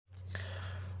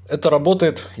Это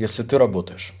работает, если ты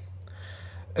работаешь.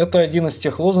 Это один из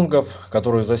тех лозунгов,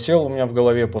 который засел у меня в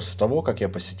голове после того, как я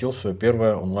посетил свое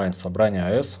первое онлайн-собрание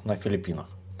АЭС на Филиппинах.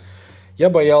 Я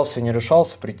боялся и не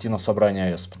решался прийти на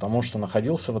собрание АЭС, потому что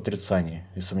находился в отрицании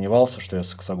и сомневался, что я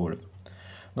сексоголик.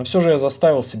 Но все же я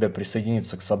заставил себя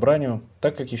присоединиться к собранию,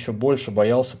 так как еще больше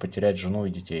боялся потерять жену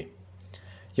и детей.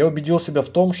 Я убедил себя в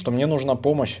том, что мне нужна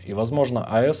помощь, и, возможно,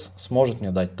 АЭС сможет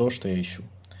мне дать то, что я ищу.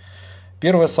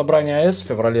 Первое собрание АЭС в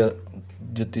феврале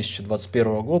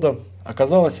 2021 года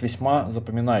оказалось весьма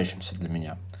запоминающимся для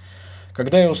меня.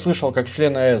 Когда я услышал, как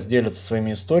члены АЭС делятся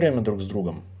своими историями друг с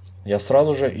другом, я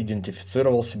сразу же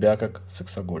идентифицировал себя как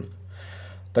сексоголик.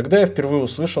 Тогда я впервые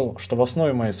услышал, что в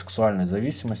основе моей сексуальной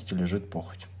зависимости лежит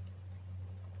похоть.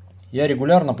 Я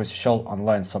регулярно посещал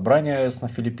онлайн-собрания АЭС на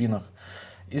Филиппинах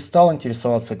и стал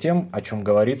интересоваться тем, о чем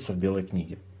говорится в Белой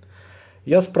книге.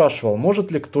 Я спрашивал,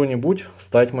 может ли кто-нибудь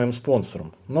стать моим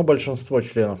спонсором, но большинство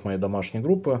членов моей домашней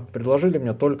группы предложили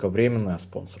мне только временное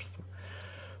спонсорство.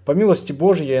 По милости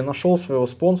Божьей я и нашел своего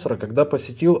спонсора, когда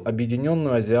посетил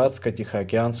Объединенную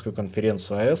Азиатско-Тихоокеанскую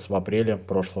конференцию АЭС в апреле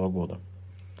прошлого года.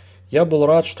 Я был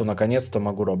рад, что наконец-то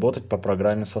могу работать по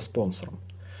программе со спонсором.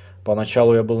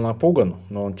 Поначалу я был напуган,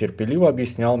 но он терпеливо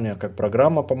объяснял мне, как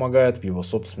программа помогает в его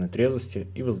собственной трезвости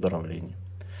и выздоровлении.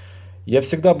 Я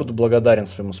всегда буду благодарен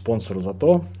своему спонсору за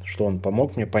то, что он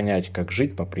помог мне понять, как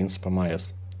жить по принципам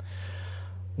АЭС.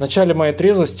 В начале моей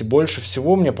трезвости больше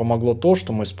всего мне помогло то,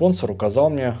 что мой спонсор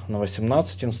указал мне на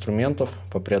 18 инструментов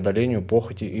по преодолению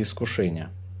похоти и искушения.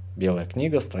 Белая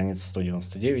книга, страница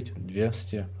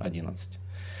 199-211.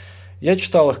 Я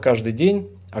читал их каждый день,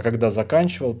 а когда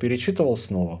заканчивал, перечитывал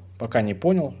снова, пока не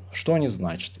понял, что они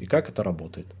значат и как это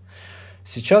работает.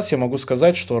 Сейчас я могу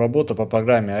сказать, что работа по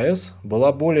программе АЭС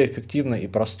была более эффективной и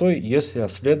простой, если я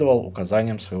следовал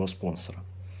указаниям своего спонсора.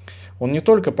 Он не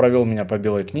только провел меня по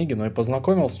Белой книге, но и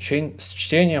познакомил с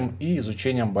чтением и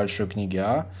изучением большой книги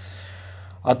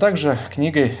а также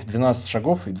книгой «12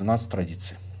 шагов и 12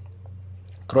 традиций».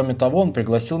 Кроме того, он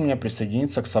пригласил меня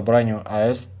присоединиться к собранию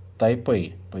АЭС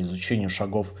Тайпэй по изучению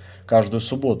шагов каждую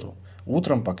субботу,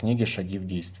 утром по книге «Шаги в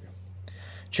действии».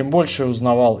 Чем больше я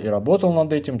узнавал и работал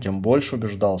над этим, тем больше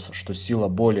убеждался, что сила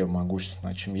более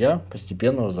могущественная, чем я,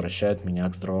 постепенно возвращает меня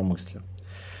к здравомыслию.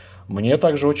 Мне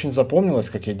также очень запомнилось,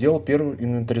 как я делал первую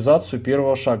инвентаризацию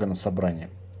первого шага на собрании.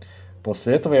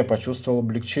 После этого я почувствовал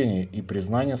облегчение и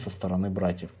признание со стороны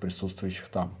братьев, присутствующих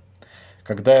там.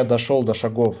 Когда я дошел до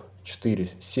шагов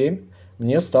 4-7,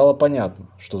 мне стало понятно,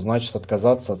 что значит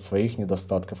отказаться от своих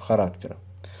недостатков характера.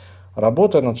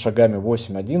 Работая над шагами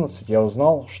 8-11, я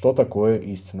узнал, что такое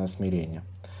истинное смирение.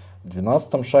 В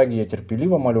 12 шаге я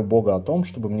терпеливо молю Бога о том,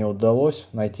 чтобы мне удалось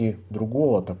найти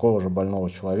другого такого же больного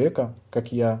человека,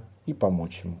 как я, и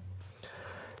помочь ему.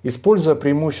 Используя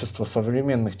преимущества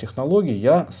современных технологий,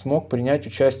 я смог принять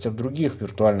участие в других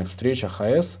виртуальных встречах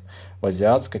АЭС в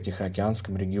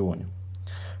Азиатско-Тихоокеанском регионе.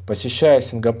 Посещая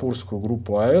сингапурскую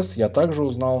группу АЭС, я также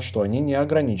узнал, что они не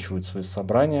ограничивают свои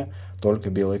собрания только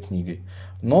Белой книгой,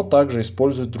 но также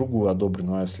используют другую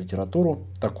одобренную АЭС литературу,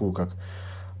 такую как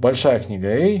Большая книга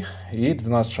А и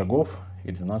 12 шагов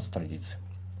и 12 традиций.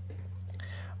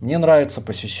 Мне нравится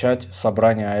посещать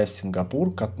собрания АЭС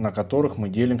Сингапур, на которых мы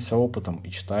делимся опытом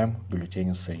и читаем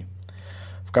бюллетени СЭЙ.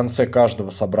 В конце каждого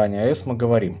собрания АЭС мы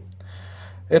говорим: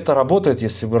 это работает,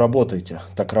 если вы работаете,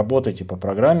 так работайте по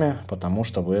программе, потому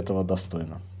что вы этого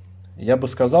достойны. Я бы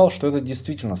сказал, что это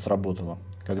действительно сработало,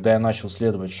 когда я начал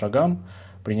следовать шагам,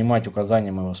 принимать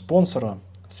указания моего спонсора,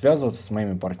 связываться с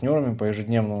моими партнерами по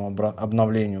ежедневному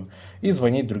обновлению и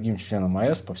звонить другим членам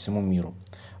АЭС по всему миру,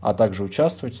 а также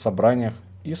участвовать в собраниях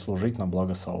и служить на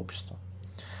благо сообщества.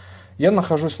 Я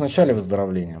нахожусь в начале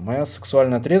выздоровления. Моя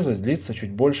сексуальная трезвость длится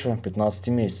чуть больше 15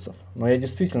 месяцев, но я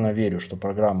действительно верю, что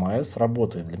программа АЭС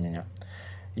работает для меня.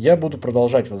 Я буду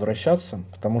продолжать возвращаться,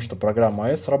 потому что программа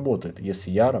АЭС работает,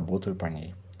 если я работаю по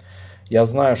ней. Я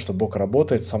знаю, что Бог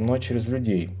работает со мной через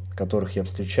людей, которых я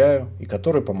встречаю и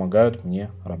которые помогают мне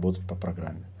работать по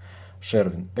программе.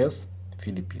 Шервин С,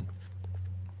 Филиппины.